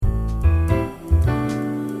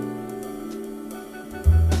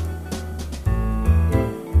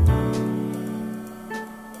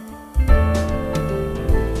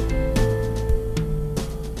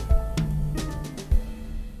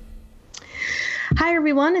Hi,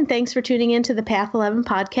 everyone, and thanks for tuning in to the Path 11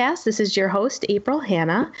 podcast. This is your host, April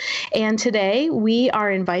Hanna, and today we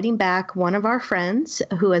are inviting back one of our friends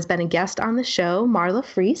who has been a guest on the show, Marla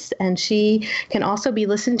Freese, and she can also be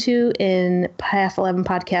listened to in Path 11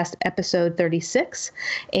 podcast episode 36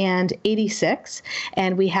 and 86,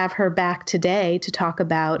 and we have her back today to talk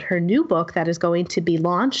about her new book that is going to be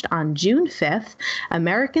launched on June 5th,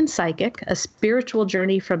 American Psychic, A Spiritual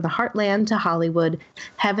Journey from the Heartland to Hollywood,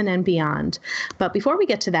 Heaven and Beyond. But before we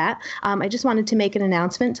get to that, I just wanted to make an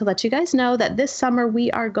announcement to let you guys know that this summer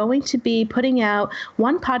we are going to be putting out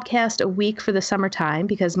one podcast a week for the summertime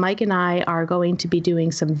because Mike and I are going to be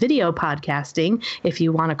doing some video podcasting, if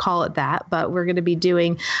you want to call it that. But we're going to be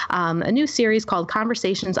doing a new series called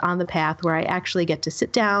Conversations on the Path, where I actually get to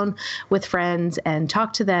sit down with friends and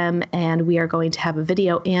talk to them. And we are going to have a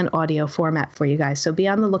video and audio format for you guys. So be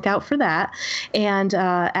on the lookout for that. And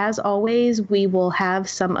as always, we will have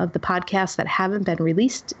some of the podcasts that haven't been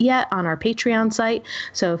released yet on our Patreon site.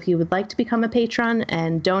 So if you would like to become a patron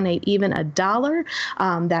and donate even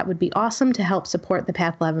 $1, that would be awesome to help support the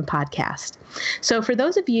Path 11 podcast. So for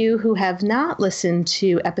those of you who have not listened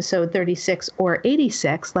to episode 36 or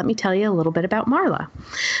 86, let me tell you a little bit about Marla.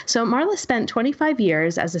 So Marla spent 25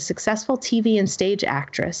 years as a successful TV and stage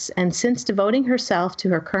actress, and since devoting herself to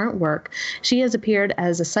her current work, she has appeared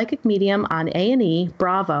as a psychic medium on A&E,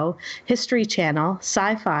 Bravo, History Channel,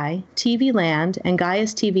 Sci-Fi, TV Land, and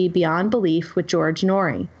Gaia's TV Beyond Belief with George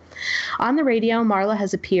Noory. On the radio, Marla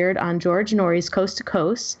has appeared on George Noory's Coast to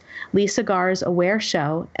Coast, Lisa Gar's Aware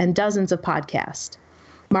Show, and dozens of podcasts.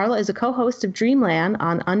 Marla is a co-host of Dreamland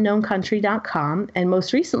on UnknownCountry.com, and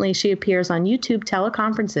most recently she appears on YouTube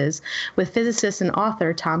teleconferences with physicist and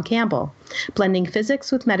author Tom Campbell, blending physics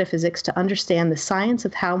with metaphysics to understand the science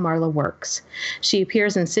of how Marla works. She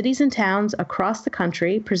appears in cities and towns across the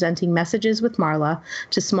country, presenting messages with Marla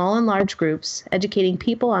to small and large groups, educating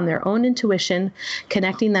people on their own intuition,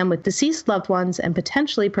 connecting them with deceased loved ones, and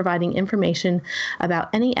potentially providing information about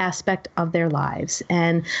any aspect of their lives.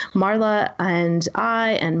 And Marla and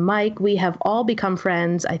I and Mike, we have all become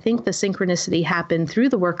friends. I think the synchronicity happened through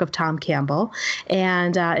the work of Tom Campbell,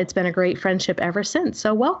 and it's been a great friendship ever since.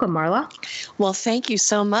 So welcome, Marla. Well, thank you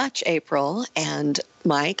so much, April and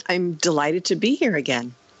Mike. I'm delighted to be here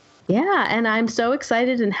again. Yeah, and I'm so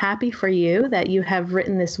excited and happy for you that you have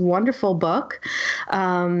written this wonderful book.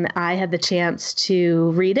 I had the chance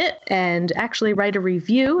to read it and actually write a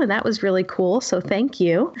review, and that was really cool. So thank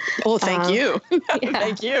you. Oh, thank you. Yeah.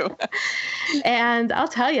 Thank you. And I'll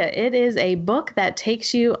tell you, it is a book that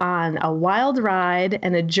takes you on a wild ride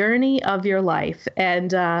and a journey of your life.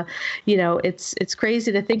 And, it's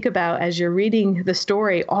crazy to think about as you're reading the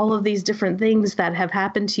story, all of these different things that have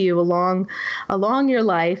happened to you along your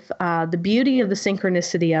life. The beauty of the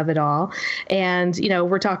synchronicity of it all. And,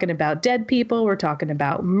 we're talking about dead people. We're talking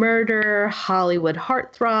about murder, Hollywood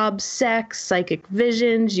heartthrobs, sex, psychic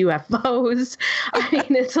visions, UFOs. I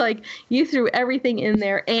mean, it's like you threw everything in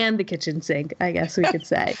there and the kitchen sink, I guess we could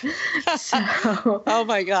say. So. Oh,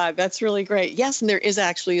 my God. That's really great. Yes, and there is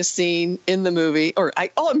actually a scene in the movie.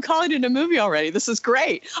 I'm calling it a movie already. This is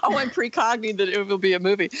great. Oh, I'm precogniting that it will be a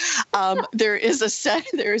movie. There is a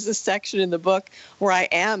section in the book where I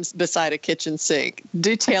am beside a kitchen sink,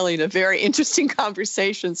 detailing a very interesting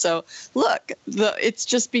conversation. So look, it's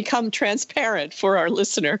just become transparent for our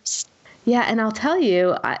listeners. Yeah, and I'll tell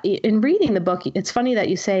you, in reading the book, it's funny that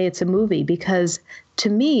you say it's a movie because to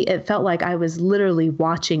me, it felt like I was literally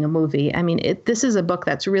watching a movie. I mean, this is a book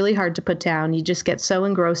that's really hard to put down. You just get so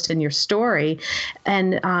engrossed in your story.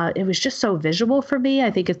 And it was just so visual for me.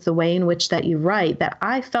 I think it's the way in which that you write that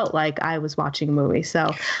I felt like I was watching a movie.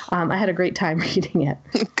 So I had a great time reading it.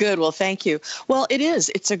 Good. Well, thank you. Well, it is.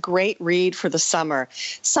 It's a great read for the summer.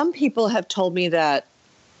 Some people have told me that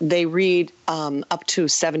they read up to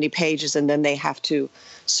 70 pages and then they have to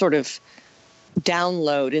sort of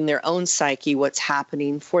download in their own psyche what's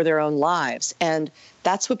happening for their own lives. And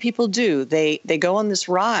that's what people do. They go on this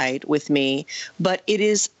ride with me, but it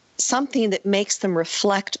is something that makes them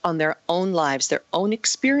reflect on their own lives, their own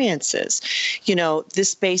experiences.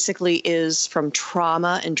 This basically is from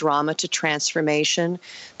trauma and drama to transformation.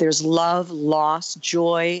 There's love, loss,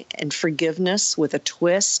 joy, and forgiveness with a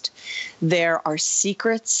twist. There are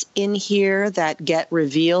secrets in here that get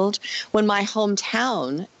revealed. When my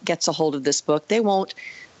hometown gets a hold of this book, they won't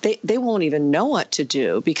even know what to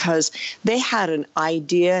do because they had an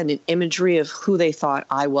idea and an imagery of who they thought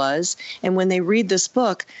I was. And when they read this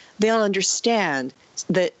book, they'll understand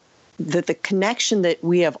that the connection that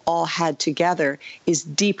we have all had together is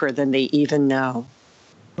deeper than they even know.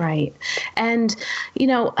 Right. And,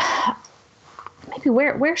 maybe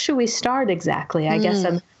where should we start exactly? I guess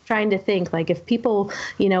I'm trying to think, like, if people,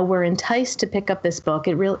 were enticed to pick up this book,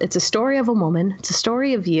 it's a story of a woman, it's a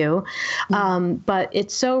story of you, but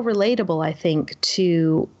it's so relatable, I think,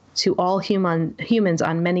 to all humans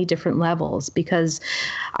on many different levels, because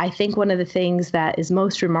I think one of the things that is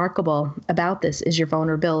most remarkable about this is your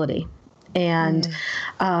vulnerability. And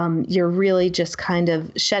you're really just kind of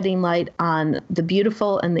shedding light on the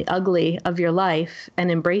beautiful and the ugly of your life and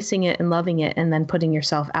embracing it and loving it and then putting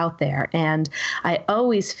yourself out there. And I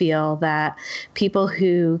always feel that people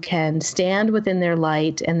who can stand within their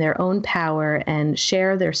light and their own power and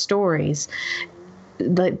share their stories,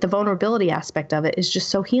 the vulnerability aspect of it is just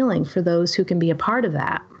so healing for those who can be a part of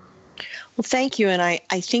that. Well, thank you. And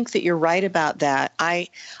I think that you're right about that.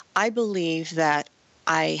 I believe that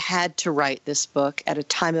I had to write this book at a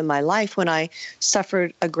time in my life when I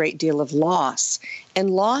suffered a great deal of loss. And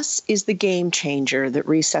loss is the game changer that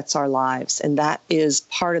resets our lives. And that is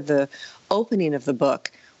part of the opening of the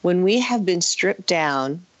book. When we have been stripped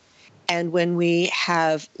down and when we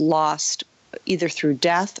have lost either through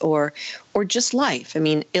death or just life, I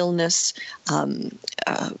mean, illness,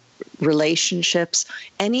 relationships,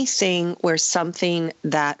 anything where something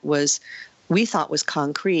that we thought was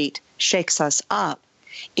concrete shakes us up,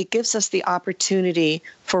 it gives us the opportunity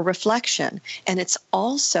for reflection. And it's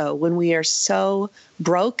also when we are so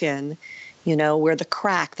broken, where the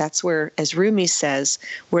crack, that's where, as Rumi says,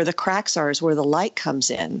 where the cracks are is where the light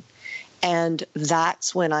comes in. And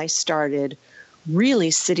that's when I started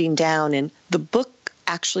really sitting down, and the book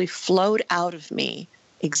actually flowed out of me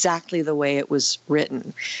exactly the way it was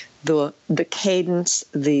written. The cadence,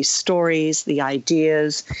 the stories, the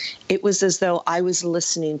ideas, it was as though I was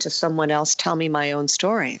listening to someone else tell me my own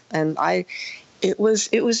story. And it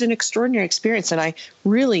was an extraordinary experience. And I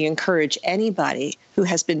really encourage anybody who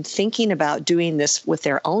has been thinking about doing this with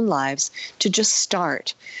their own lives to just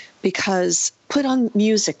start, because put on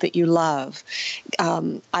music that you love.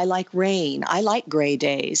 I like rain. I like gray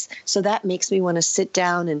days. So that makes me want to sit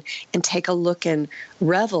down and take a look and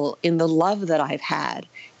revel in the love that I've had.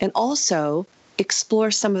 And also explore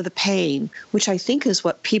some of the pain, which I think is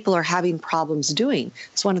what people are having problems doing.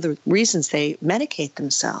 It's one of the reasons they medicate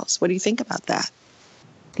themselves. What do you think about that?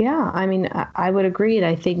 Yeah, I mean, I would agree. And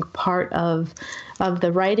I think part of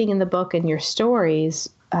the writing in the book and your stories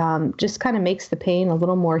just kind of makes the pain a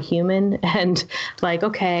little more human, and like,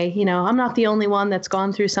 okay, I'm not the only one that's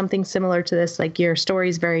gone through something similar to this. Like, your story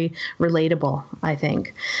is very relatable, I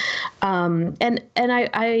think. And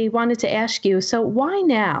I wanted to ask you, so why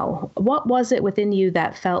now? What was it within you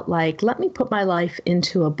that felt like, let me put my life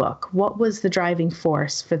into a book? What was the driving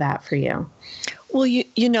force for that for you? Well,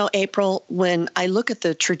 April, when I look at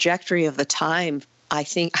the trajectory of the time, I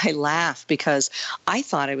think I laugh because I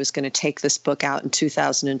thought I was going to take this book out in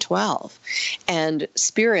 2012. And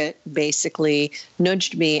Spirit basically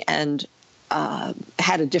nudged me and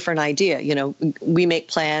had a different idea. We make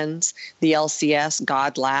plans, the LCS,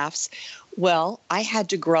 God laughs. Well, I had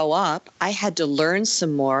to grow up. I had to learn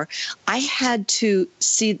some more. I had to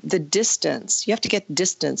see the distance. You have to get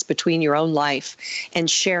distance between your own life and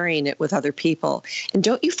sharing it with other people. And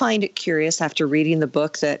don't you find it curious after reading the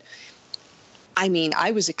book that,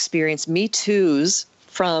 I was experiencing Me Too's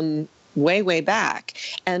from way, way back.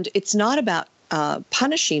 And it's not about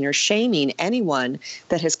punishing or shaming anyone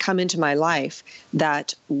that has come into my life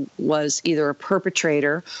that was either a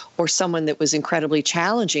perpetrator or someone that was incredibly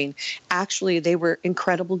challenging. Actually, they were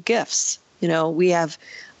incredible gifts. We have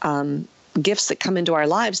gifts that come into our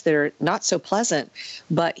lives that are not so pleasant,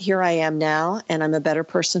 but here I am now, and I'm a better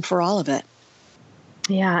person for all of it.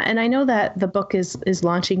 Yeah, and I know that the book is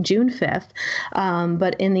launching June 5th,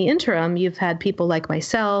 but in the interim, you've had people like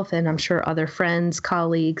myself, and I'm sure other friends,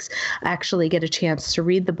 colleagues, actually get a chance to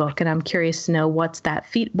read the book, and I'm curious to know what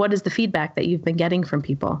is the feedback that you've been getting from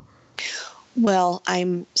people? Well,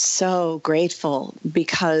 I'm so grateful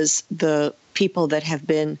because the people that have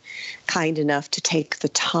been kind enough to take the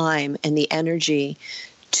time and the energy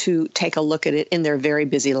to take a look at it in their very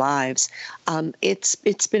busy lives.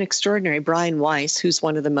 It's been extraordinary. Brian Weiss, who's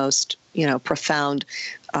one of the most profound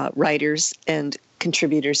writers and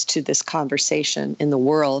contributors to this conversation in the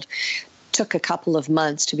world, took a couple of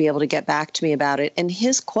months to be able to get back to me about it. And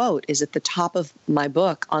his quote is at the top of my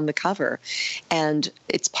book on the cover. And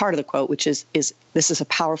it's part of the quote, which is this is a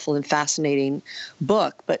powerful and fascinating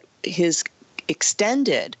book. But his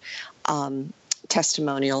extended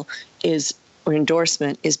testimonial or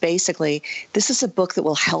endorsement is basically, this is a book that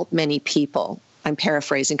will help many people. I'm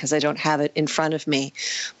paraphrasing because I don't have it in front of me.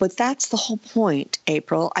 But that's the whole point,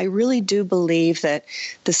 April. I really do believe that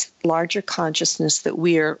this larger consciousness that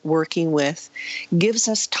we are working with gives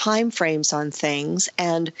us time frames on things,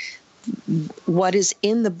 and what is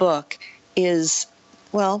in the book is,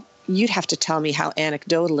 well, you'd have to tell me how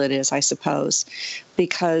anecdotal it is, I suppose,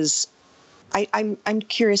 because I'm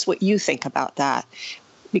curious what you think about that,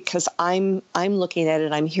 because I'm looking at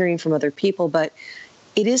it, I'm hearing from other people, but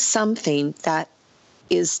it is something that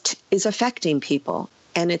is affecting people,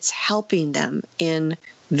 and it's helping them in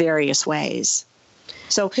various ways.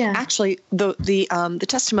 So actually, the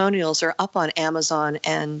testimonials are up on Amazon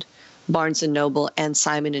and Barnes & Noble and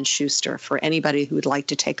Simon & Schuster for anybody who would like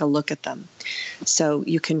to take a look at them. So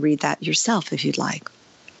you can read that yourself if you'd like.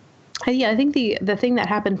 Yeah, I think the thing that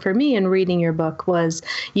happened for me in reading your book was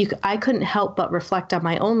I couldn't help but reflect on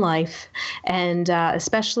my own life, and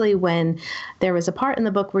especially when there was a part in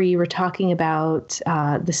the book where you were talking about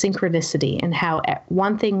the synchronicity and how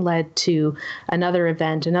one thing led to another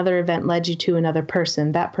event led you to another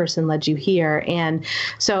person, that person led you here. And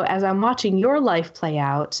so as I'm watching your life play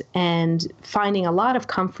out and finding a lot of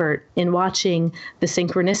comfort in watching the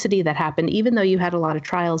synchronicity that happened, even though you had a lot of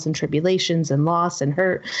trials and tribulations and loss and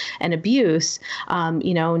hurt and abuse,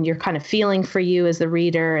 and you're kind of feeling for you as the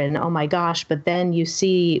reader and, oh my gosh, but then you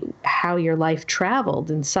see how your life traveled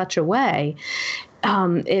in such a way.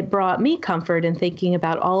 It brought me comfort in thinking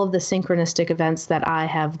about all of the synchronistic events that I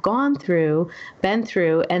have been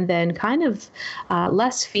through, and then kind of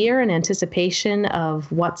less fear and anticipation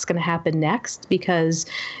of what's going to happen next, because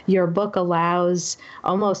your book allows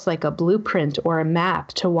almost like a blueprint or a map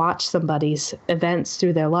to watch somebody's events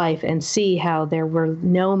through their life and see how there were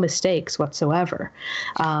no mistakes whatsoever,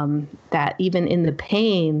 that even in the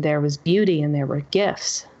pain, there was beauty and there were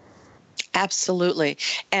gifts. Absolutely.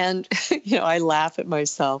 And, I laugh at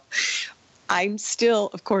myself. I'm still,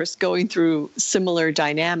 of course, going through similar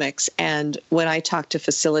dynamics. And when I talk to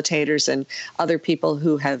facilitators and other people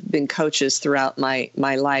who have been coaches throughout my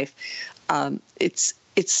life,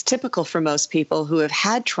 it's typical for most people who have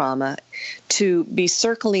had trauma to be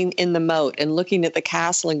circling in the moat and looking at the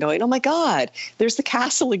castle and going, oh my God, there's the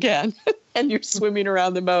castle again. And you're swimming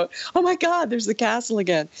around the moat. Oh my God, there's the castle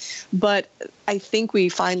again. But I think we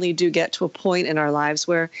finally do get to a point in our lives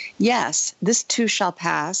where, yes, this too shall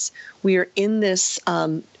pass. We are in this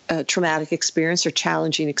traumatic experience or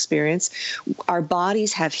challenging experience. Our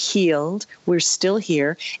bodies have healed. We're still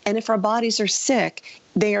here. And if our bodies are sick,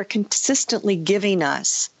 they are consistently giving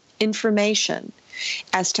us information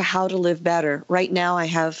as to how to live better. Right now, I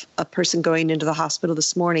have a person going into the hospital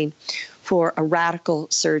this morning for a radical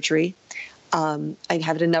surgery. I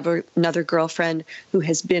have another girlfriend who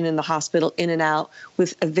has been in the hospital in and out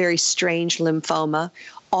with a very strange lymphoma.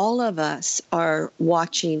 All of us are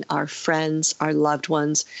watching our friends, our loved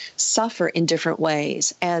ones suffer in different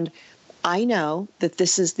ways. And I know that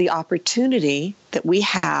this is the opportunity that we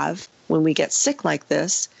have when we get sick like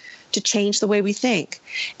this to change the way we think.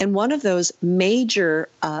 And one of those major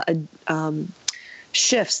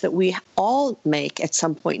shifts that we all make at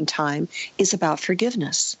some point in time is about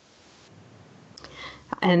forgiveness.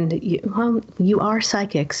 And you are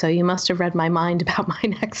psychic, so you must have read my mind about my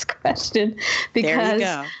next question, because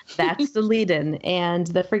that's the lead-in. And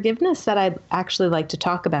the forgiveness that I'd actually like to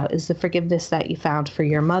talk about is the forgiveness that you found for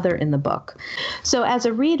your mother in the book. So as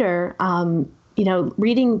a reader,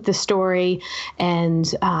 reading the story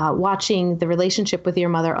and watching the relationship with your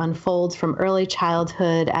mother unfold from early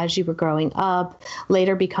childhood as you were growing up,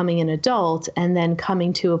 later becoming an adult, and then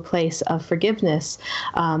coming to a place of forgiveness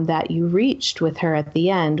that you reached with her at the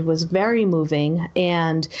end was very moving.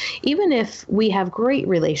 And even if we have great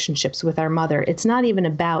relationships with our mother, it's not even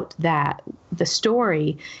about that. The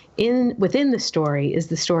story within the story is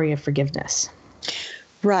the story of forgiveness.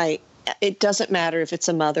 Right. It doesn't matter if it's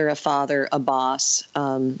a mother, a father, a boss,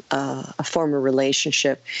 a former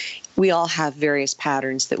relationship. We all have various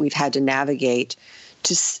patterns that we've had to navigate.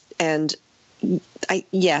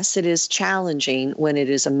 Yes, it is challenging when it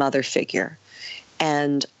is a mother figure.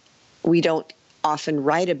 And we don't often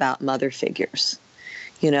write about mother figures.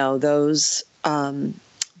 Those, the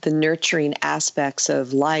nurturing aspects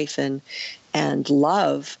of life and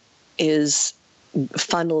love is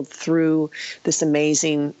funneled through this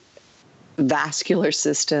amazing vascular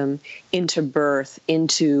system into birth,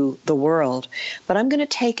 into the world. But I'm going to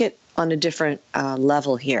take it on a different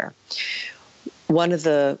level here. One of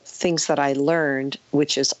the things that I learned,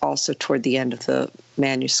 which is also toward the end of the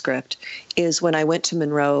manuscript, is when I went to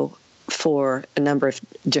Monroe for a number of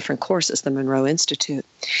different courses, the Monroe Institute.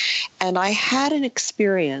 And I had an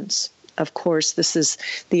experience. Of course, this is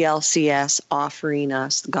the LCS offering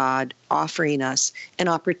us, God offering us an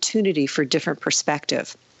opportunity for different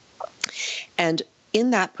perspective. And in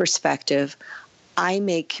that perspective, I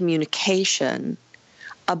made communication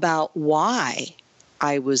about why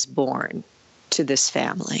I was born to this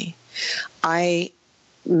family. I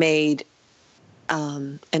made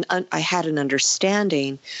I had an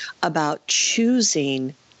understanding about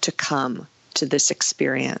choosing to come to this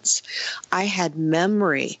experience. I had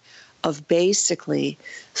memory of basically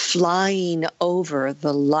flying over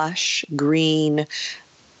the lush green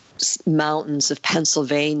mountains of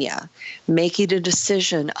Pennsylvania, making a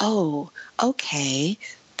decision, oh, okay,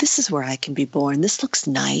 this is where I can be born. This looks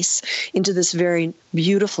nice, into this very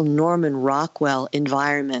beautiful Norman Rockwell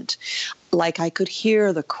environment. Like I could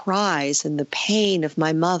hear the cries and the pain of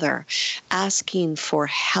my mother asking for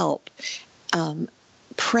help,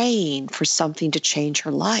 praying for something to change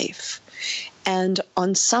her life. And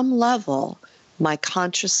on some level, my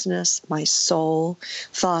consciousness, my soul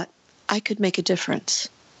thought I could make a difference.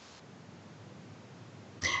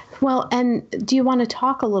 Well, and do you want to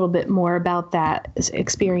talk a little bit more about that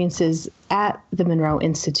experiences at the Monroe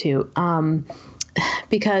Institute?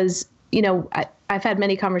 Because, you know, I've had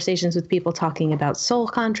many conversations with people talking about soul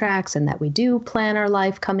contracts and that we do plan our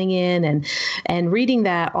life coming in, and reading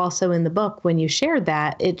that also in the book when you shared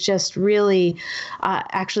that, it just really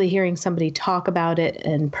actually hearing somebody talk about it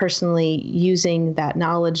and personally using that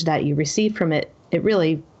knowledge that you received from it, it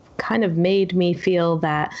really kind of made me feel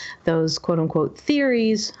that those quote unquote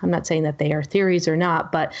theories, I'm not saying that they are theories or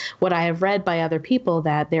not, but what I have read by other people,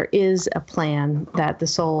 that there is a plan that the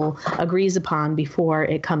soul agrees upon before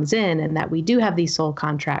it comes in, and that we do have these soul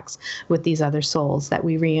contracts with these other souls that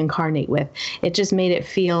we reincarnate with. It just made it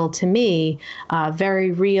feel to me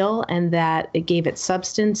very real, and that it gave it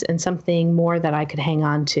substance and something more that I could hang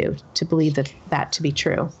on to believe that to be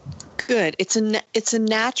true. Good. It's a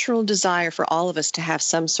natural desire for all of us to have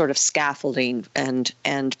some sort of scaffolding,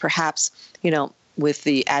 and perhaps, you know, with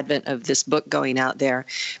the advent of this book going out there,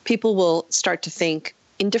 people will start to think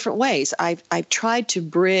in different ways. I've tried to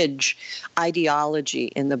bridge ideology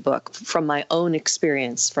in the book from my own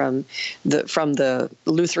experience, from the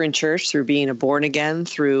Lutheran Church, through being a born again,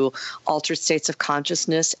 through altered states of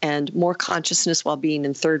consciousness, and more consciousness while being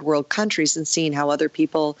in third world countries and seeing how other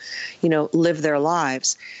people, you know, live their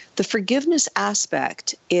lives. The forgiveness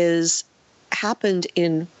aspect happened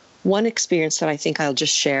in one experience that I think I'll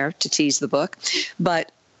just share to tease the book,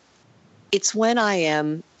 but it's when I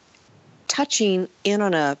am touching in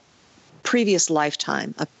on a previous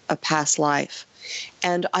lifetime, a past life.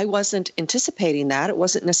 And I wasn't anticipating that. It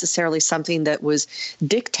wasn't necessarily something that was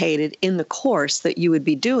dictated in the course that you would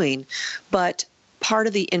be doing. But part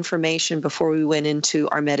of the information before we went into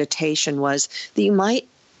our meditation was that you might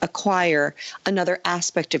acquire another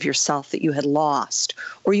aspect of yourself that you had lost,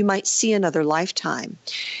 or you might see another lifetime.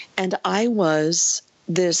 And I was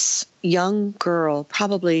this young girl,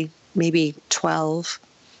 probably maybe 12.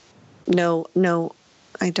 No,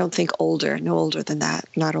 I don't think older. No older than that,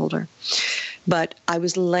 not older. But I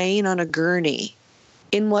was laying on a gurney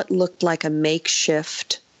in what looked like a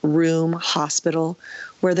makeshift room hospital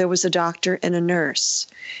where there was a doctor and a nurse.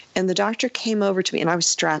 And the doctor came over to me, and I was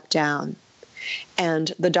strapped down.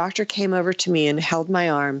 And the doctor came over to me and held my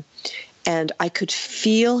arm, and I could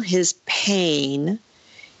feel his pain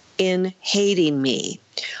in hating me.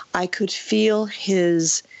 I could feel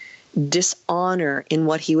his dishonor in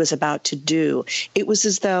what he was about to do. It was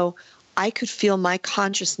as though I could feel my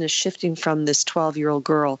consciousness shifting from this 12-year-old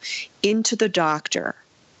girl into the doctor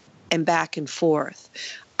and back and forth.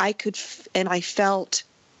 And I felt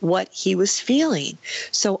what he was feeling.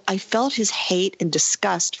 So I felt his hate and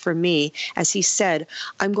disgust for me as he said,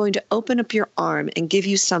 I'm going to open up your arm and give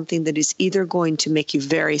you something that is either going to make you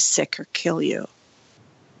very sick or kill you.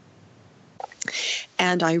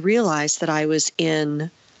 And I realized that I was in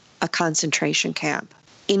a concentration camp.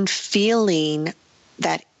 In feeling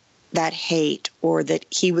that hate, or that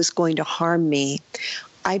he was going to harm me,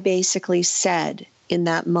 I basically said in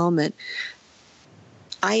that moment,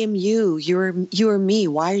 I am you, you are me.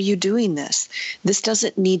 Why are you doing this? This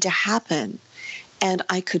doesn't need to happen. And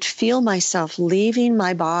I could feel myself leaving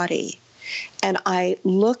my body. And I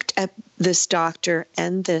looked at this doctor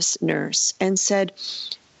and this nurse and said,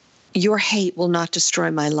 your hate will not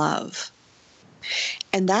destroy my love.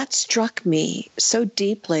 And that struck me so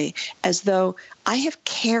deeply, as though I have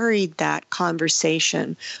carried that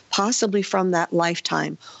conversation, possibly from that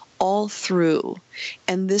lifetime, all through.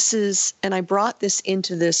 And I brought this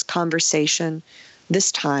into this conversation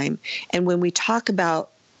this time. And when we talk about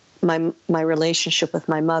my relationship with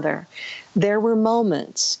my mother, there were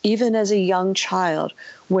moments, even as a young child,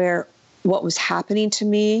 where what was happening to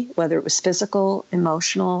me, whether it was physical,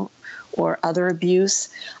 emotional, or other abuse,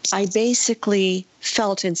 I basically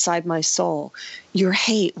felt inside my soul, your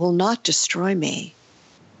hate will not destroy me.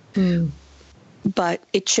 But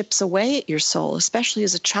it chips away at your soul, especially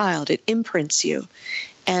as a child. It imprints you.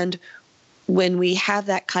 And when we have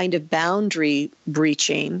that kind of boundary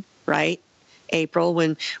breaching, right, April,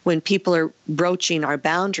 when people are broaching our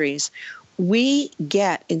boundaries, we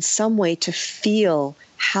get in some way to feel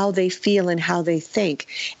how they feel and how they think.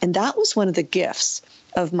 And that was one of the gifts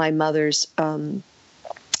of my mother's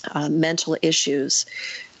mental issues.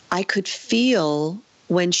 I could feel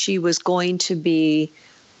when she was going to be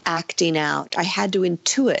acting out. I had to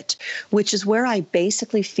intuit, which is where I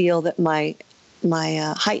basically feel that my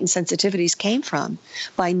heightened sensitivities came from,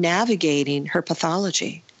 by navigating her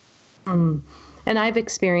pathology. Mm. And I've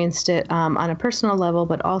experienced it on a personal level,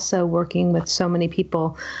 but also working with so many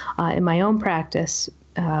people in my own practice,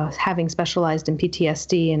 having specialized in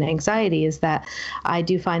PTSD and anxiety, is that I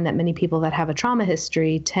do find that many people that have a trauma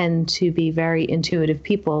history tend to be very intuitive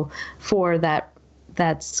people for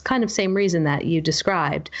that's kind of same reason that you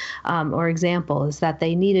described, or example, is that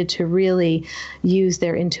they needed to really use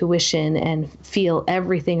their intuition and feel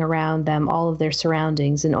everything around them, all of their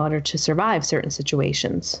surroundings, in order to survive certain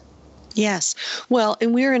situations. Yes. Well,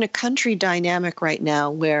 and we're in a country dynamic right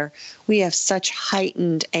now where we have such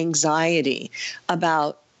heightened anxiety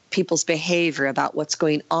about people's behavior, about what's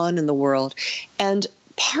going on in the world. And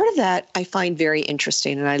part of that I find very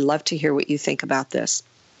interesting, and I'd love to hear what you think about this.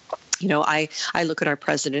 You know, I look at our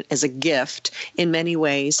president as a gift in many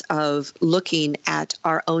ways of looking at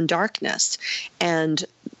our own darkness and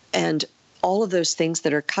all of those things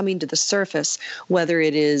that are coming to the surface, whether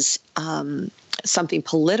it is something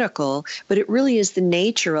political, but it really is the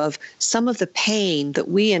nature of some of the pain that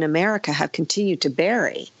we in America have continued to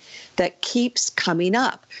bury that keeps coming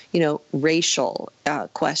up. You know, racial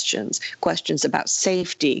questions about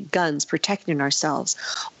safety, guns, protecting ourselves,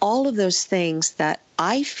 all of those things that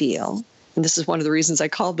I feel, and this is one of the reasons I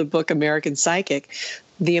called the book American Psychic,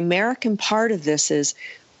 the American part of this is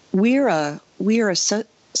we are a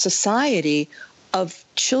society of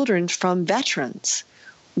children from veterans.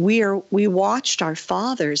 We watched our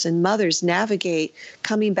fathers and mothers navigate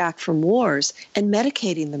coming back from wars and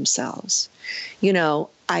medicating themselves. You know,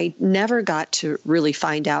 I never got to really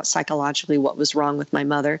find out psychologically what was wrong with my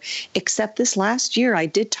mother, except this last year I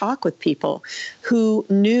did talk with people who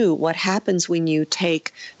knew what happens when you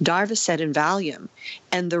take Darvocet and Valium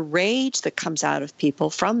and the rage that comes out of people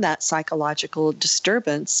from that psychological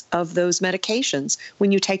disturbance of those medications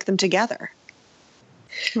when you take them together.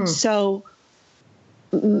 So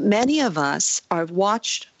many of us have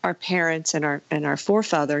watched our parents and our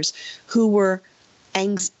forefathers who were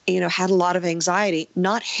had a lot of anxiety,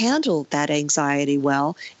 not handled that anxiety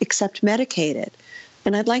well, except medicated.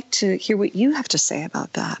 And I'd like to hear what you have to say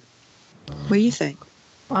about that. What do you think?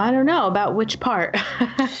 I don't know about which part.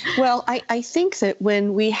 Well, I think that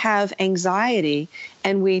when we have anxiety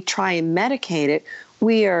and we try and medicate it,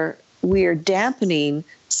 we are dampening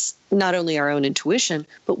not only our own intuition,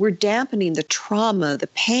 but we're dampening the trauma, the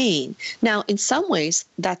pain. Now, in some ways,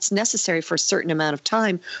 that's necessary for a certain amount of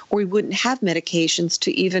time, or we wouldn't have medications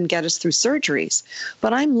to even get us through surgeries.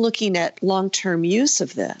 But I'm looking at long-term use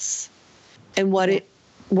of this and what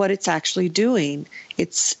it's actually doing.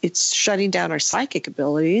 It's shutting down our psychic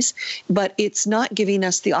abilities, but it's not giving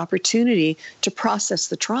us the opportunity to process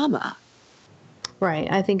the trauma. Right.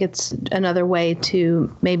 I think it's another way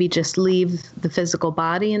to maybe just leave the physical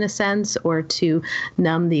body in a sense, or to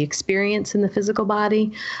numb the experience in the physical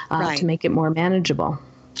body to make it more manageable.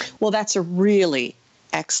 Well, that's a really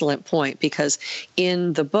excellent point, because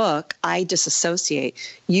in the book, I disassociate.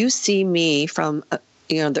 You see me from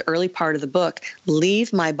the early part of the book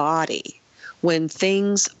leave my body when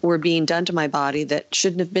things were being done to my body that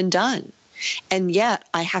shouldn't have been done. And yet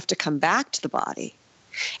I have to come back to the body.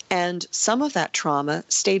 And some of that trauma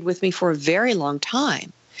stayed with me for a very long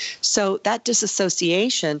time. So that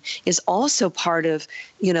disassociation is also part of,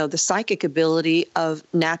 the psychic ability of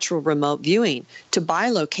natural remote viewing, to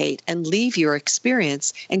bilocate and leave your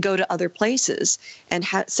experience and go to other places and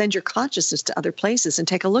send your consciousness to other places and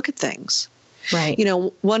take a look at things. Right.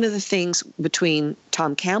 One of the things between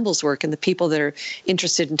Tom Campbell's work and the people that are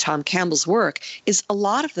interested in Tom Campbell's work is a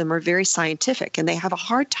lot of them are very scientific, and they have a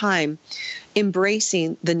hard time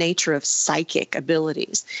embracing the nature of psychic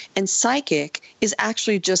abilities. And psychic is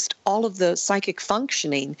actually just all of the psychic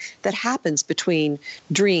functioning that happens between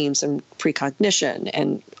dreams and precognition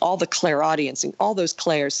and all the clairaudience and all those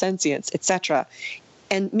clairsentience, etc.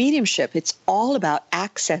 And mediumship, it's all about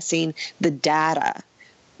accessing the data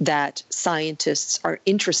that scientists are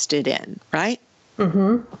interested in, right?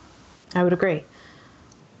 Mm-hmm. I would agree.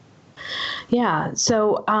 Yeah.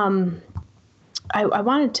 So I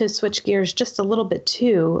wanted to switch gears just a little bit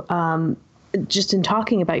too. just in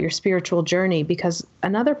talking about your spiritual journey, because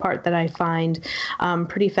another part that I find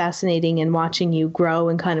pretty fascinating in watching you grow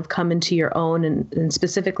and kind of come into your own, and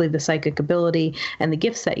specifically the psychic ability and the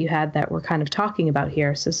gifts that you had that we're kind of talking about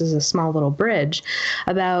here. So this is a small little bridge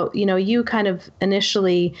about, you kind of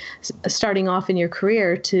initially starting off in your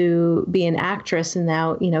career to be an actress. And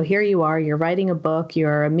now, here you are, you're writing a book,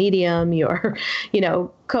 you're a medium, you're,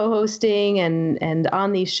 co-hosting and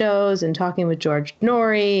on these shows and talking with George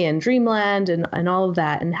Norrie and Dreamland and all of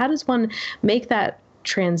that. And how does one make that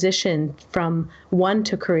transition from one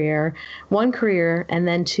career and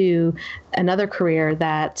then to another career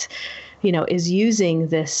that, is using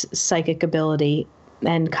this psychic ability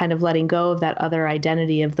and kind of letting go of that other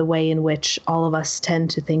identity of the way in which all of us tend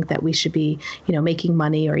to think that we should be, making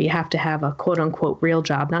money, or you have to have a quote unquote real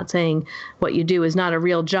job. Not saying what you do is not a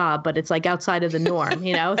real job, but it's like outside of the norm,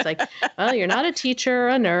 it's like, well, you're not a teacher,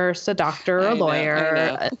 a nurse, a doctor, a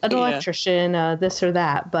lawyer, an electrician, this or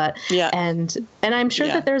that. But, and I'm sure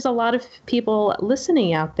that there's a lot of people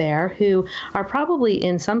listening out there who are probably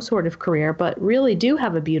in some sort of career, but really do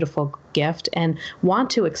have a beautiful gift and want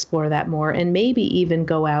to explore that more, and maybe even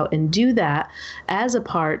go out and do that as a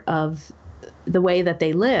part of the way that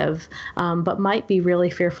they live, but might be really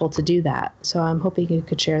fearful to do that. So I'm hoping you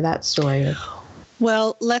could share that story.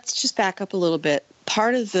 Well, let's just back up a little bit.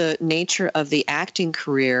 Part of the nature of the acting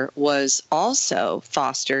career was also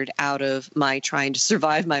fostered out of my trying to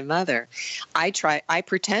survive my mother. I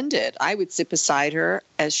pretended I would sit beside her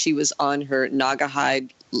as she was on her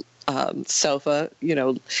Naugahyde sofa,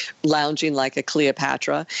 lounging like a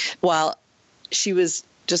Cleopatra, while she was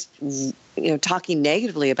just, talking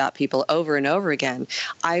negatively about people over and over again.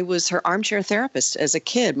 I was her armchair therapist as a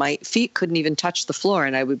kid. My feet couldn't even touch the floor,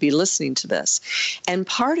 and I would be listening to this. And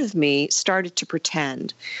part of me started to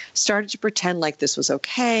pretend like this was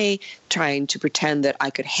okay, trying to pretend that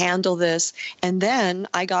I could handle this. And then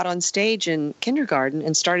I got on stage in kindergarten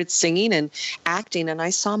and started singing and acting, and I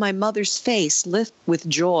saw my mother's face lit with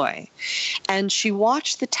joy. And she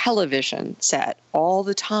watched the television set all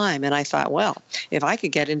the time, and I thought, well, if I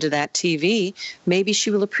could get into that TV, maybe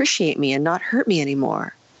she will appreciate me and not hurt me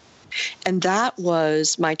anymore. And that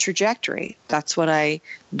was my trajectory. That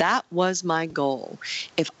was my goal.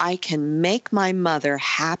 If I can make my mother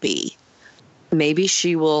happy, maybe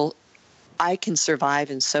I can survive,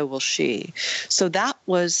 and so will she. So that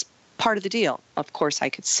was part of the deal. Of course, I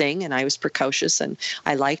could sing, and I was precocious, and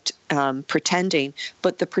I liked pretending,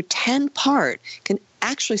 but the pretend part can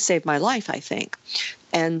actually save my life, I think.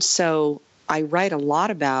 And so I write a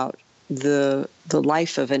lot about the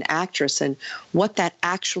life of an actress and what that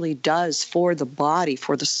actually does for the body,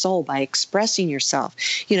 for the soul, by expressing yourself.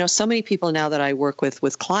 So many people now that I work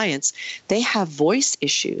with clients, they have voice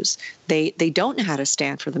issues. They don't know how to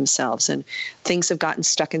stand for themselves, and things have gotten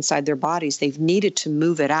stuck inside their bodies. They've needed to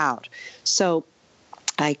move it out. So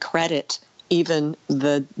I credit even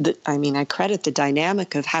I credit the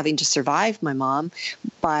dynamic of having to survive my mom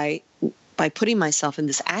by putting myself in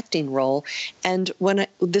this acting role. And when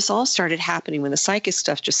this all started happening, when the psychic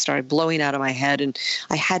stuff just started blowing out of my head and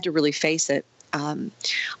I had to really face it,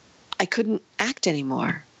 I couldn't act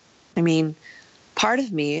anymore. Part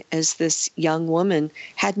of me as this young woman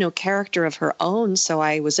had no character of her own, so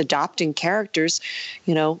I was adopting characters,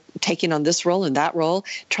 taking on this role and that role,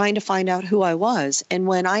 trying to find out who I was. And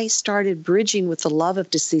when I started bridging with the love of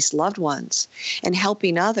deceased loved ones and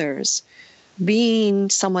helping others, being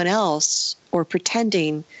someone else or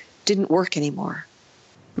pretending didn't work anymore.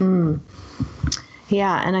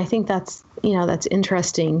 Yeah, and I think that's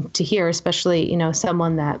interesting to hear, especially,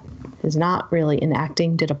 someone that is not really in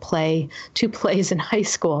acting, did 2 plays in high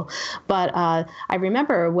school. But I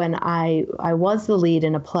remember when I was the lead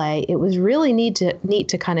in a play, it was really neat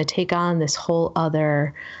to kind of take on this whole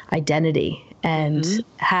other identity and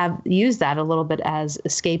use that a little bit as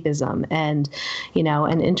escapism, and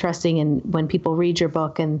interesting. And when people read your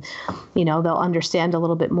book, and they'll understand a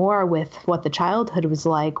little bit more with what the childhood was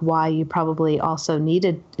like, why you probably also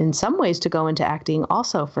needed in some ways to go into acting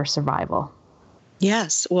also for survival.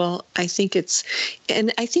 Yes. Well, I think it's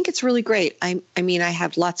really great. I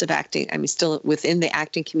have lots of acting. I'm still within the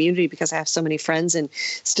acting community because I have so many friends and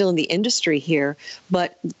still in the industry here,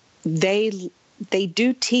 but they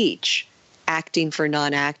do teach acting for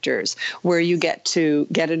non-actors, where you get to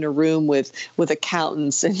get in a room with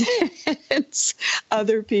accountants and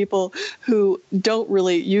other people who don't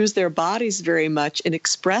really use their bodies very much in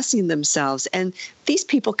expressing themselves. And these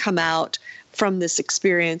people come out from this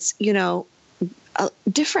experience,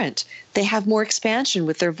 different. They have more expansion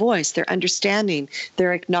with their voice, their understanding,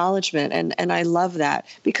 their acknowledgement. And I love that,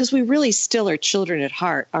 because we really still are children at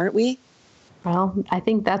heart, aren't we? Well, I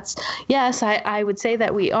think yes, I would say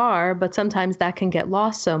that we are, but sometimes that can get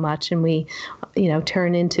lost so much and we,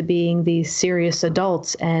 turn into being these serious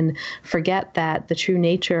adults and forget that the true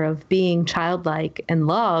nature of being childlike and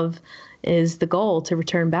love is the goal to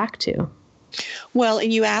return back to. Well,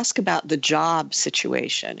 and you ask about the job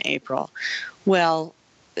situation, April. Well,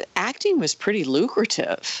 acting was pretty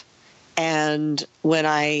lucrative. And when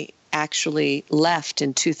I actually left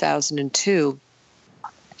in 2002,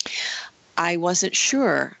 I wasn't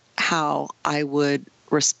sure how I would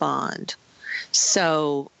respond.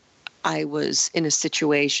 So I was in a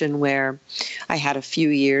situation where I had a few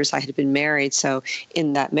years, I had been married. So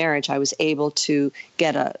in that marriage, I was able to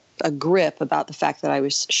get a grip about the fact that I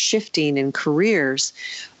was shifting in careers.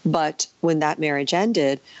 But when that marriage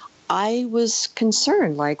ended, I was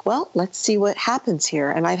concerned, like, well, let's see what happens here.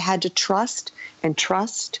 And I've had to trust and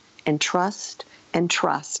trust and trust and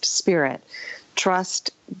trust Spirit,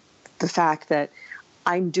 trust the fact that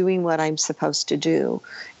I'm doing what I'm supposed to do.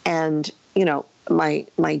 And,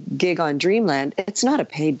 my gig on Dreamland, it's not a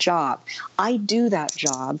paid job. I do that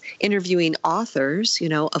job interviewing authors,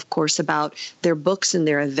 of course, about their books and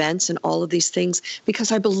their events and all of these things,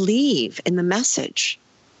 because I believe in the message.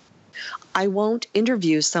 I won't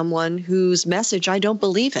interview someone whose message I don't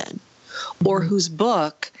believe in, or whose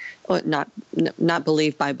book, not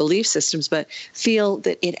believe by belief systems, but feel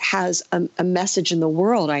that it has a message in the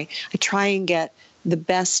world. I try and get the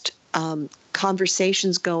best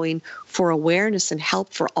conversations going for awareness and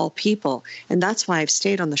help for all people. And that's why I've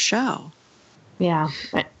stayed on the show. Yeah.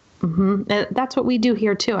 Mm-hmm. That's what we do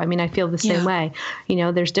here too. I mean, I feel the same way.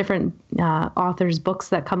 There's different authors' books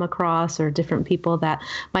that come across, or different people that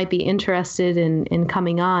might be interested in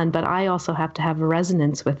coming on, but I also have to have a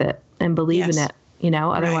resonance with it and believe in it.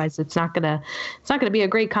 Otherwise it's not gonna be a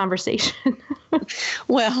great conversation.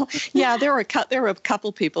 Well, yeah, there were a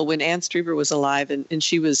couple people when Ann Strieber was alive, and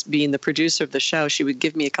she was being the producer of the show. She would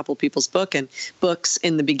give me a couple people's books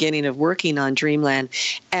in the beginning of working on Dreamland,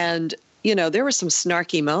 and there were some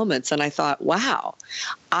snarky moments, and I thought, wow,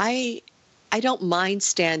 I don't mind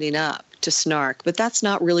standing up to snark, but that's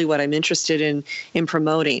not really what I'm interested in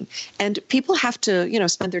promoting. And people have to,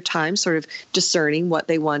 spend their time sort of discerning what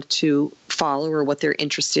they want to follow or what they're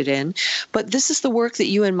interested in. But this is the work that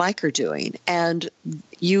you and Mike are doing, and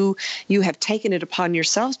you have taken it upon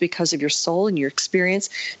yourselves because of your soul and your experience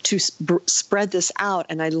to spread this out.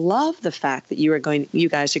 And I love the fact that you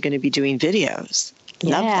guys are going to be doing videos.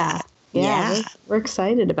 Love that. Yeah. We're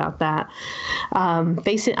excited about that. I'm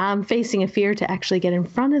facing a fear to actually get in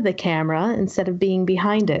front of the camera instead of being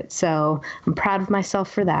behind it. So I'm proud of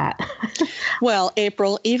myself for that. Well,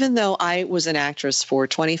 April, even though I was an actress for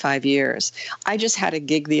 25 years, I just had a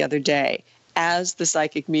gig the other day as the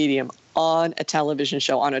psychic medium on a television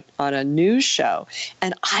show, on a news show.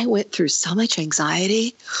 And I went through so much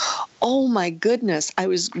anxiety. Oh my goodness. I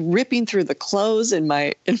was ripping through the clothes in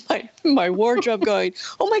my wardrobe going,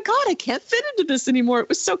 oh my God, I can't fit into this anymore. It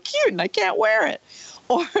was so cute and I can't wear it.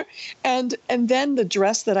 And then the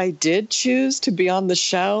dress that I did choose to be on the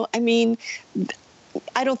show, I mean,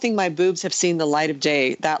 I don't think my boobs have seen the light of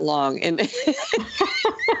day that long. And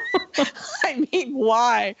I mean,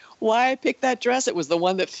 why I picked that dress? It was the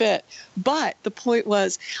one that fit. But the point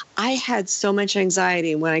was, I had so much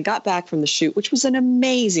anxiety. And when I got back from the shoot, which was an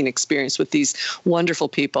amazing experience with these wonderful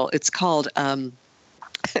people, it's called,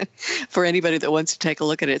 for anybody that wants to take a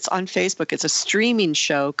look at it, it's on Facebook. It's a streaming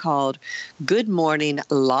show called Good Morning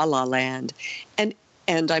La La Land. And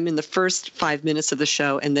I'm in the first 5 minutes of the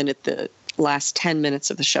show, and then at the last 10 minutes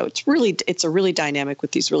of the show. It's a really dynamic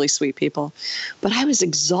with these really sweet people. But I was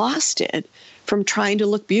exhausted from trying to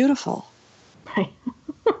look beautiful. Right.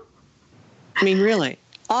 I mean, really,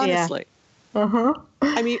 honestly. Yeah. Uh-huh.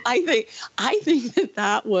 I mean, I think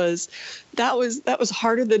that was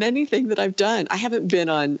harder than anything that I've done. I haven't been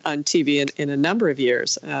on TV in a number of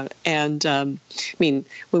years. I mean,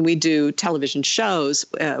 when we do television shows,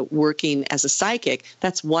 working as a psychic,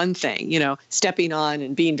 that's one thing, stepping on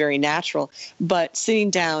and being very natural. But sitting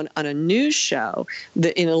down on a news show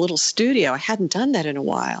in a little studio, I hadn't done that in a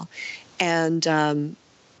while. And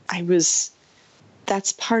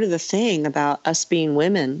that's part of the thing about us being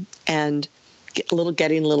women and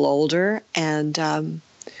getting a little older. And,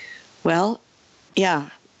 well, yeah,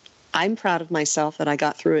 I'm proud of myself that I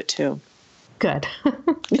got through it too. Good.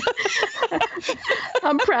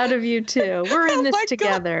 I'm proud of you too. We're in this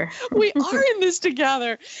together. We are in this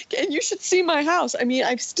together. And you should see my house. I mean,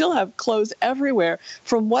 I still have clothes everywhere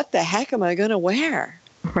from what the heck am I going to wear?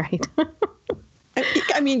 Right.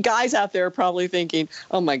 I mean, guys out there are probably thinking,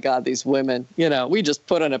 oh my God, these women, we just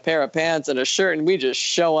put on a pair of pants and a shirt and we just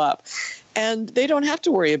show up. And they don't have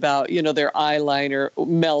to worry about, their eyeliner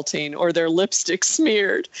melting or their lipstick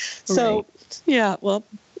smeared. So, Right. yeah, well,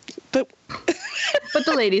 but But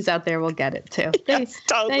the ladies out there will get it too. yes,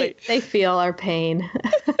 totally. They feel our pain.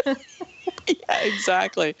 Yeah,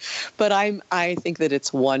 exactly. But I think that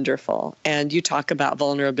it's wonderful. And you talk about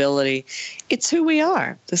vulnerability. It's who we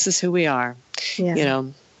are. This is who we are. Yeah.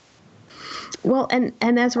 Well, and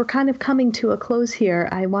as we're kind of coming to a close here,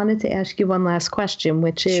 I wanted to ask you one last question,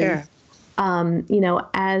 which is, Sure.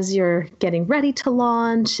 As you're getting ready to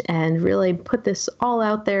launch and really put this all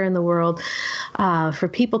out there in the world for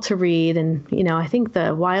people to read. And, I think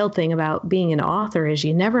the wild thing about being an author is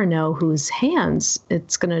you never know whose hands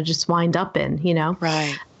it's going to just wind up in,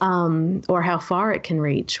 Right. or how far it can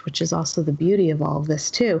reach, which is also the beauty of all of this,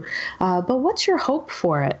 too. But what's your hope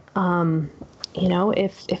for it?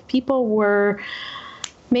 If people were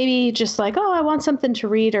maybe just like, oh, I want something to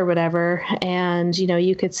read or whatever. And,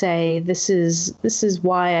 you could say, this is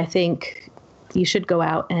why I think you should go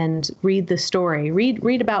out and read the story,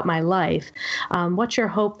 read about my life. What's your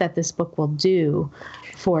hope that this book will do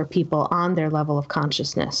for people on their level of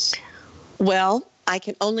consciousness? Well, I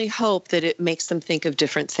can only hope that it makes them think of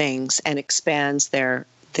different things and expands their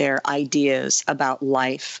ideas about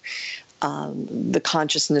life, the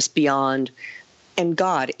consciousness beyond, and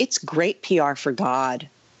God. It's great PR for God.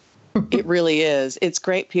 It really is. It's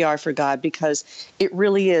great PR for God because it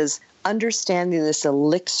really is understanding this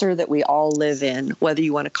elixir that we all live in, whether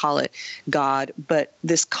you want to call it God, but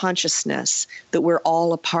this consciousness that we're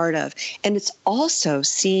all a part of. And it's also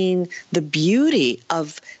seeing the beauty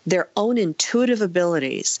of their own intuitive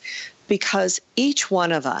abilities, because each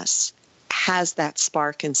one of us has that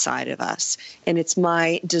spark inside of us. And it's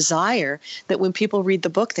my desire that when people read the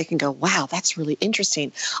book, they can go, wow, that's really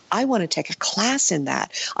interesting. I want to take a class in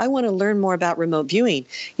that. I want to learn more about remote viewing.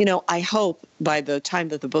 I hope by the time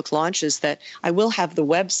that the book launches that I will have the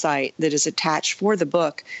website that is attached for the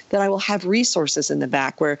book, that I will have resources in the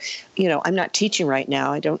back where, I'm not teaching right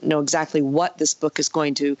now. I don't know exactly what this book is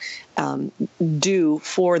going to do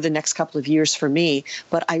for the next couple of years for me,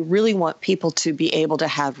 but I really want people to be able to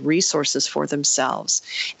have resources for themselves.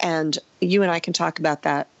 And you and I can talk about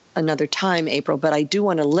that another time, April, but I do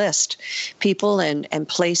want to list people and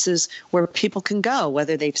places where people can go,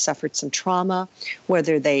 whether they've suffered some trauma,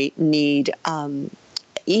 whether they need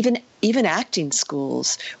even acting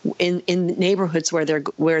schools in neighborhoods where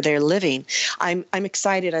they're living. I'm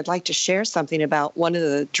excited. I'd like to share something about one of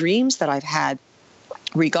the dreams that I've had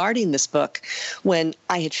regarding this book. When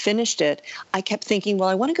I had finished it, I kept thinking, well,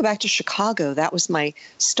 I want to go back to Chicago. That was my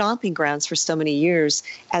stomping grounds for so many years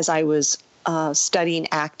as I was studying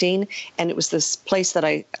acting. And it was this place that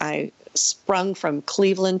I sprung from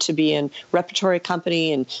Cleveland to be in repertory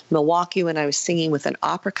company in Milwaukee when I was singing with an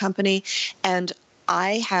opera company. And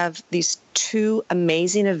I have these two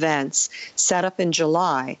amazing events set up in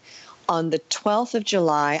July. On the 12th of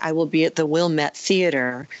July, I will be at the Wilmette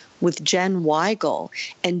Theater with Jen Weigel.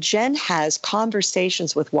 And Jen has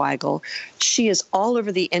conversations with Weigel. She is all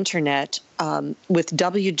over the internet with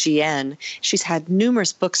WGN. She's had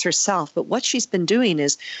numerous books herself, but what she's been doing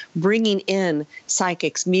is bringing in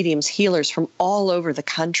psychics, mediums, healers from all over the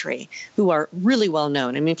country who are really well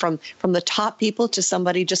known. I mean, from the top people to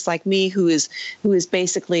somebody just like me who is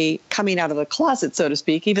basically coming out of the closet, so to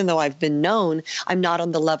speak. Even though I've been known, I'm not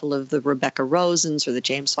on the level of the Rebecca Rosens or the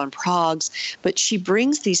James Van Proggs, but she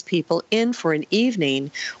brings these people in for an evening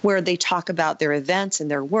where they talk about their events and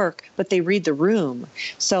their work, but they read the room.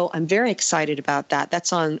 So I'm very excited about that.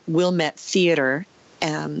 That's on Wilmette Theater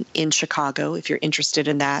in Chicago, if you're interested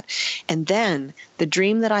in that. And then the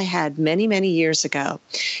dream that I had many, many years ago,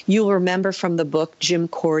 you'll remember from the book Jim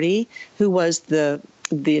Cordy, who was the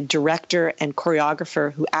director and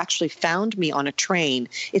choreographer who actually found me on a train.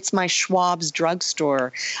 It's my Schwab's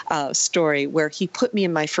drugstore story where he put me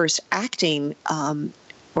in my first acting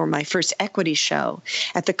or my first equity show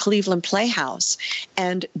at the Cleveland Playhouse.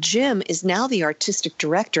 And Jim is now the artistic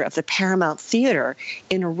director of the Paramount Theater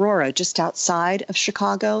in Aurora, just outside of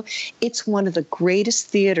Chicago. It's one of the greatest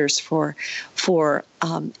theaters for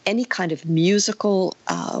any kind of musical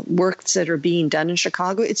works that are being done in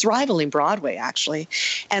Chicago. It's rivaling Broadway, actually.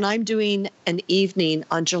 And I'm doing an evening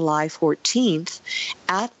on July 14th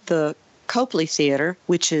at the Copley Theater,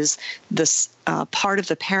 which is this part of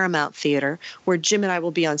the Paramount Theater, where Jim and I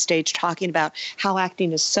will be on stage talking about how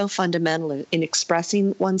acting is so fundamental in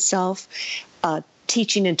expressing oneself,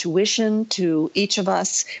 teaching intuition to each of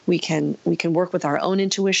us. We can work with our own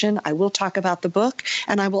intuition. I will talk about the book,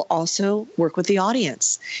 and I will also work with the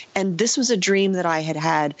audience. And this was a dream that I had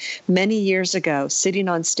had many years ago, sitting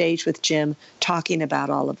on stage with Jim, talking about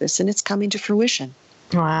all of this, and it's coming to fruition.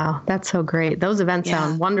 Wow, that's so great. Those events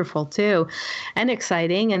sound wonderful too, and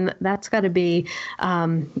exciting. And that's got to be,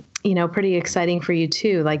 pretty exciting for you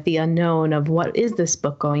too. Like the unknown of what is this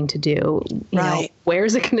book going to do? You know,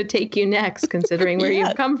 where's it going to take you next? Considering where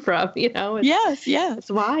you've come from, it's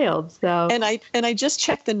wild. So, and I just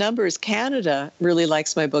checked the numbers. Canada really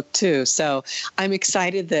likes my book too. So I'm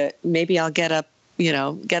excited that maybe I'll get up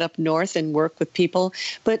north and work with people.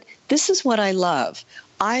 But this is what I love.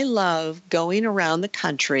 I love going around the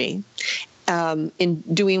country in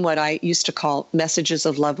doing what I used to call Messages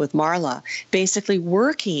of Love with Marla, basically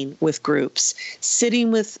working with groups,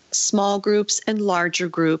 sitting with small groups and larger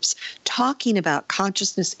groups, talking about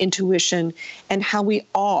consciousness, intuition, and how we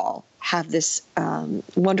all have this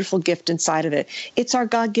wonderful gift inside of it. It's our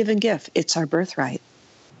God-given gift. It's our birthright.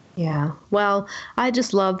 Yeah. Well, I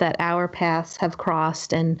just love that our paths have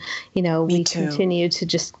crossed and, we continue to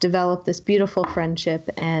just develop this beautiful friendship.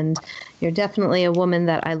 And you're definitely a woman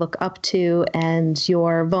that I look up to. And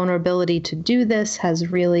your vulnerability to do this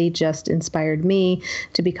has really just inspired me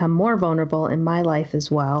to become more vulnerable in my life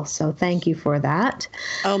as well. So thank you for that.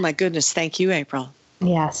 Oh, my goodness. Thank you, April.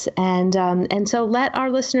 Yes. And so let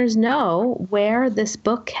our listeners know where this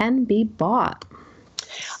book can be bought.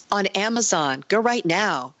 On Amazon. Go right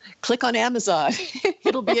now. Click on Amazon.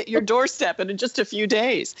 It'll be at your doorstep in just a few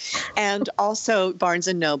days. And also Barnes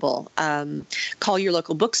 & Noble. Call your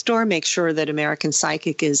local bookstore. Make sure that American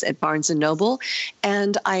Psychic is at Barnes & Noble.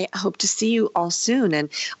 And I hope to see you all soon. And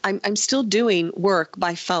I'm still doing work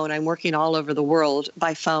by phone. I'm working all over the world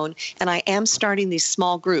by phone. And I am starting these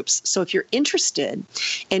small groups. So if you're interested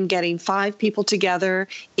in getting 5 people together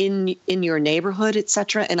in your neighborhood,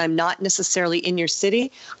 etc., and I'm not necessarily in your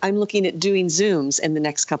city, I'm looking at doing Zooms in the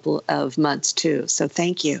next couple of months too. So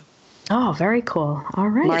thank you. Oh, very cool. All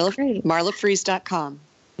right. Great. MarlaFries.com.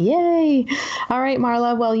 Yay. All right,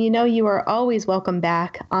 Marla. Well, you are always welcome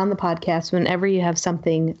back on the podcast whenever you have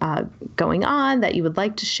something going on that you would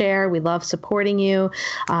like to share. We love supporting you.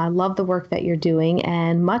 Love the work that you're doing,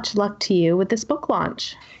 and much luck to you with this book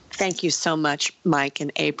launch. Thank you so much, Mike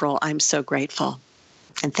and April. I'm so grateful.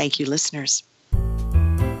 And thank you, listeners.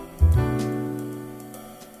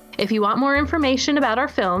 If you want more information about our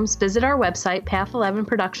films, visit our website,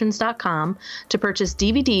 path11productions.com, to purchase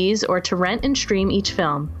DVDs or to rent and stream each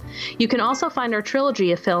film. You can also find our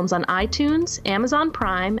trilogy of films on iTunes, Amazon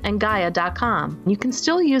Prime, and Gaia.com. You can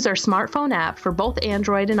still use our smartphone app for both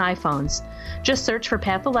Android and iPhones. Just search for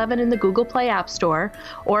Path 11 in the Google Play App Store,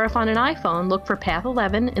 or if on an iPhone, look for Path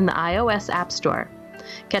 11 in the iOS App Store.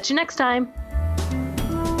 Catch you next time.